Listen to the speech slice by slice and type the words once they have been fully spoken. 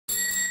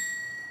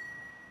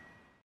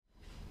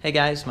Hey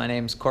guys, my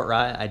name's Court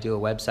Rye. I do a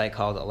website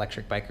called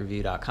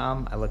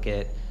ElectricBikeReview.com. I look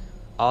at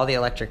all the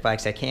electric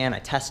bikes I can, I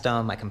test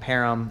them, I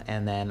compare them,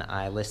 and then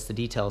I list the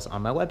details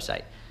on my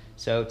website.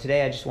 So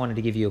today I just wanted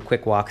to give you a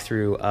quick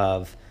walkthrough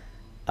of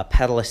a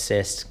pedal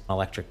assist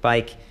electric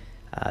bike.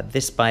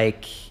 This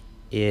bike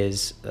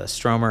is a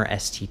Stromer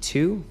ST2.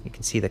 You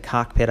can see the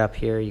cockpit up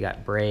here. You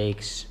got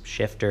brakes,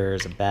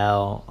 shifters, a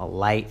bell, a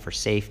light for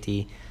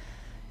safety.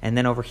 And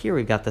then over here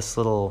we've got this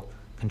little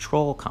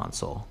control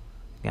console.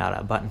 Got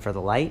a button for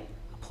the light,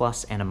 a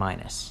plus and a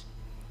minus.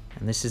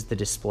 And this is the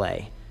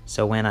display.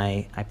 So when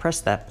I press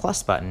that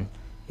plus button,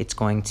 it's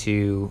going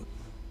to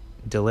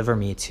deliver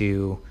me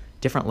to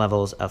different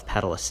levels of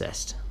pedal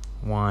assist.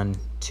 1,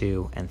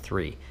 2, and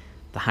 3.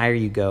 The higher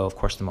you go, of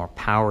course, the more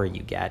power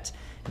you get.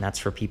 And that's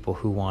for people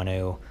who want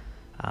to,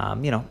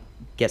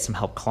 get some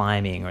help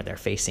climbing, or they're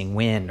facing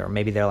wind, or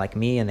maybe they're like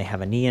me and they have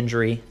a knee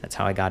injury. That's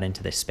how I got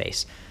into this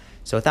space.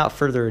 So without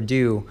further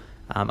ado,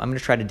 I'm going to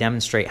try to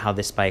demonstrate how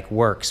this bike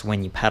works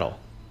when you pedal.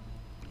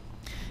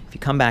 If you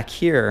come back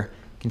here,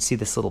 you can see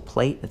this little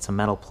plate. It's a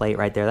metal plate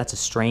right there. That's a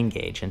strain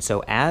gauge. And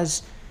so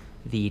as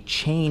the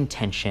chain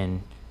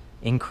tension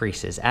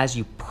increases, as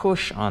you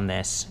push on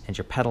this and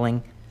you're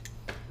pedaling,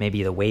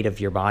 maybe the weight of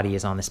your body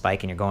is on this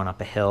bike and you're going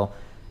up a hill,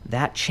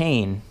 that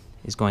chain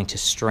is going to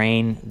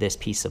strain this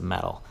piece of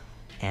metal.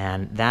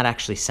 And that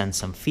actually sends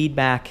some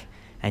feedback,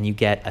 and you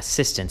get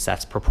assistance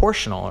that's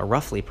proportional, or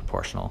roughly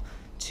proportional,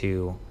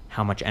 to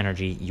how much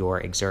energy you're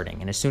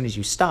exerting. And as soon as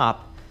you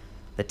stop,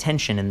 the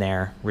tension in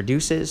there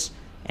reduces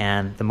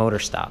and the motor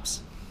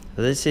stops.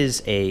 So this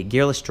is a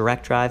gearless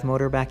direct drive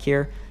motor back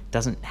here. It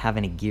doesn't have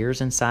any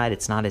gears inside.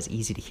 It's not as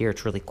easy to hear.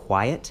 It's really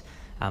quiet.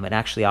 It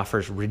actually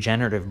offers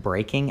regenerative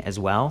braking as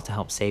well to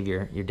help save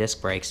your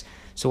disc brakes.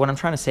 So what I'm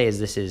trying to say is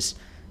this is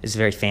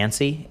very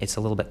fancy. It's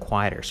a little bit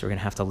quieter, so we're gonna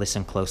have to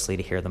listen closely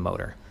to hear the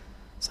motor.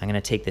 So I'm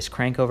gonna take this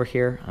crank over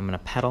here, I'm gonna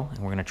pedal,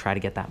 and we're gonna try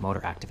to get that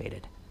motor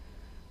activated.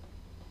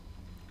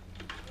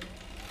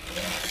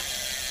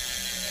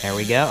 There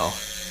we go.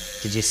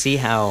 Did you see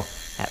how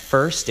at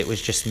first it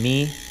was just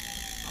me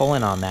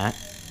pulling on that,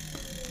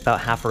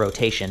 about half a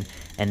rotation,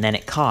 and then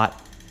it caught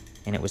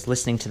and it was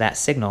listening to that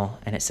signal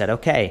and it said,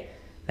 okay,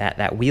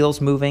 that wheel's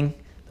moving,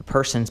 the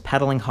person's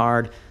pedaling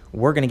hard,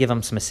 we're gonna give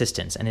them some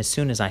assistance. And as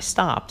soon as I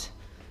stopped,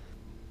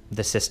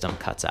 the system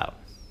cuts out.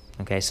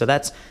 Okay, so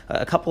that's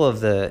a couple of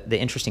the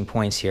interesting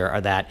points here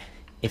are that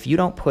if you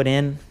don't put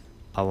in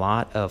a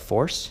lot of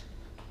force,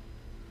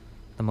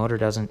 the motor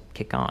doesn't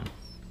kick on.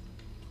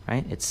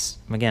 Right? It's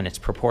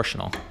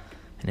proportional.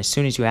 And as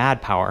soon as you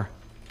add power,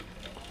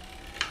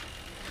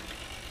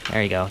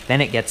 there you go, then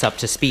it gets up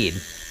to speed.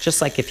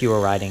 Just like if you were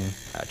riding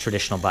a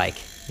traditional bike.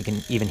 You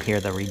can even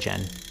hear the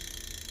regen,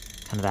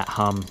 kind of that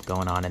hum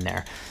going on in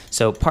there.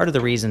 So part of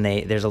the reason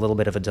there's a little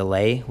bit of a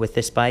delay with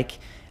this bike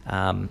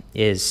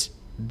is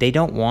they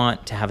don't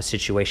want to have a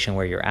situation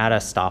where you're at a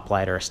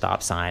stoplight or a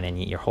stop sign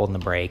and you're holding the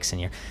brakes and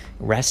you're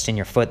resting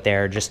your foot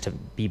there just to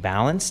be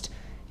balanced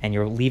and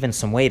you're leaving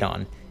some weight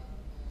on.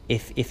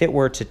 If it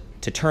were to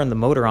turn the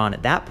motor on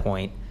at that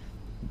point,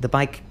 the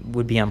bike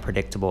would be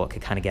unpredictable. It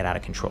could kind of get out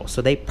of control.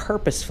 So they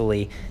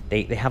purposefully,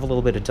 they have a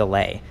little bit of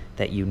delay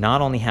that you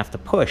not only have to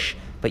push,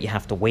 but you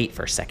have to wait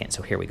for a second.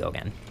 So here we go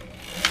again.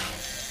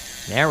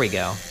 There we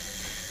go.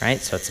 Right?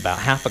 So it's about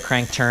half a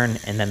crank turn,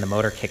 and then the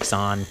motor kicks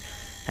on,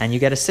 and you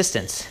get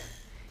assistance.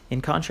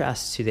 In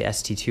contrast to the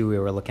ST2 we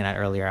were looking at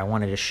earlier, I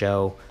wanted to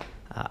show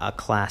a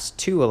Class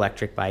 2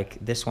 electric bike.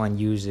 This one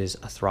uses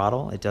a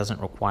throttle. It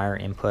doesn't require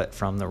input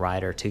from the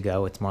rider to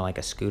go. It's more like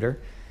a scooter.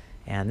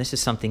 And this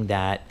is something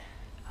that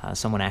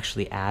someone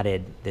actually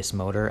added this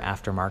motor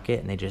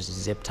aftermarket, and they just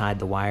zip tied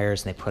the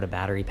wires and they put a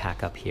battery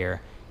pack up here,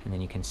 and then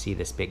you can see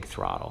this big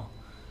throttle.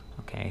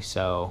 Okay,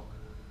 so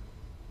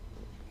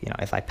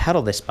if I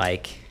pedal this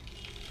bike,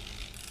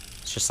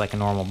 it's just like a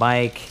normal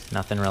bike.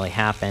 Nothing really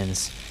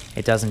happens.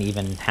 It doesn't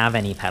even have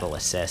any pedal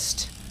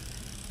assist.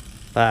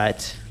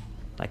 But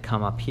I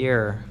come up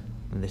here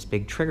with this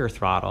big trigger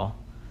throttle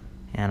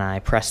and I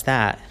press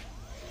that,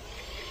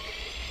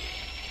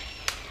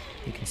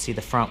 you can see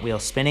the front wheel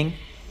spinning.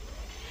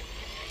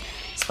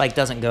 This bike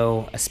doesn't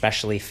go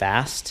especially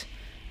fast.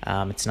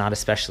 It's not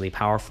especially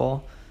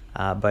powerful,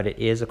 but it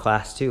is a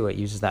Class 2. It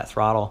uses that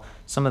throttle.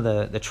 Some of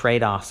the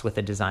trade-offs with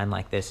a design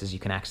like this is you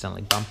can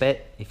accidentally bump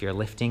it if you're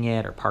lifting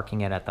it or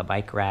parking it at the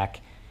bike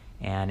rack,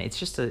 and it's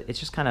just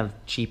kind of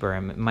cheaper,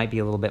 and it might be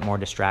a little bit more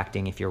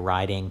distracting if you're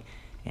riding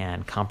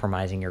and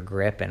compromising your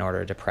grip in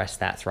order to press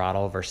that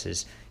throttle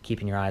versus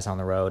keeping your eyes on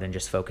the road and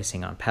just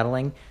focusing on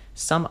pedaling.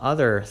 Some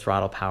other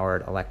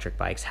throttle-powered electric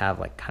bikes have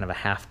like kind of a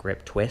half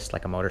grip twist,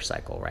 like a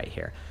motorcycle right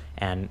here.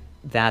 And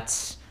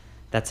that's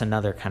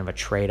another kind of a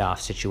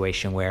trade-off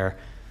situation where,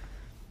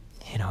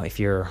 if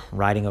you're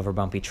riding over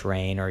bumpy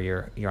terrain or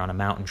you're on a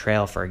mountain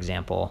trail, for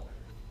example,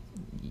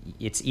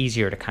 it's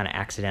easier to kind of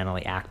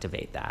accidentally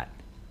activate that,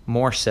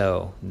 more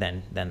so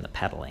than the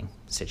pedaling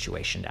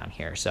situation down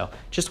here. So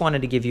just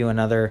wanted to give you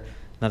another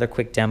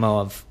quick demo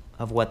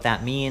of what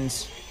that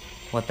means,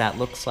 what that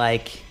looks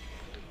like,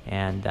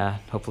 and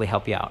hopefully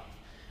help you out.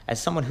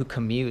 As someone who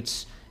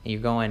commutes, and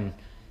you're going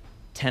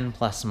 10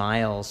 plus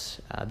miles,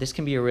 this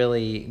can be a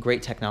really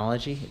great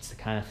technology. It's the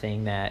kind of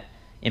thing that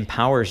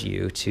empowers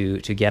you to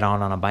get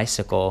on a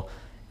bicycle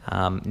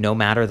no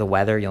matter the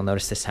weather. You'll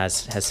notice this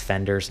has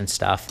fenders and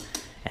stuff.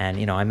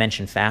 And I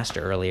mentioned fast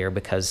earlier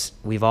because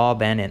we've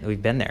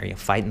been there,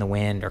 fighting the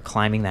wind or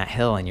climbing that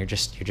hill, and you're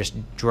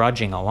just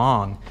drudging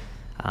along.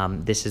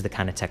 This is the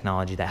kind of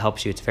technology that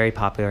helps you. It's very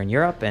popular in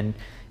Europe, and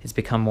it's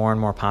become more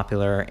and more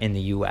popular in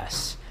the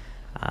US.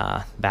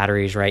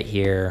 Batteries right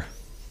here.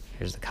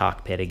 Here's the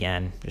cockpit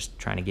again, just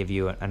trying to give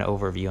you an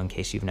overview in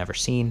case you've never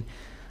seen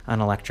an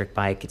electric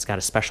bike. It's got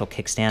a special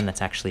kickstand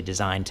that's actually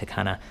designed to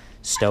kind of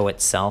stow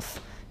itself,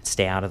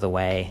 stay out of the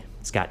way.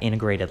 It's got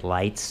integrated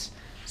lights,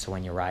 so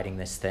when you're riding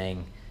this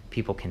thing,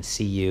 people can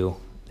see you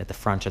at the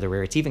front or the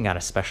rear. It's even got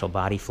a special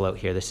body float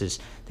here. This is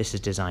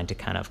designed to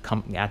kind of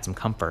add some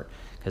comfort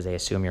because they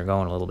assume you're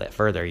going a little bit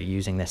further. You're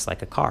using this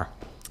like a car.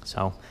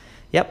 So,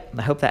 yep,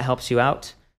 I hope that helps you out.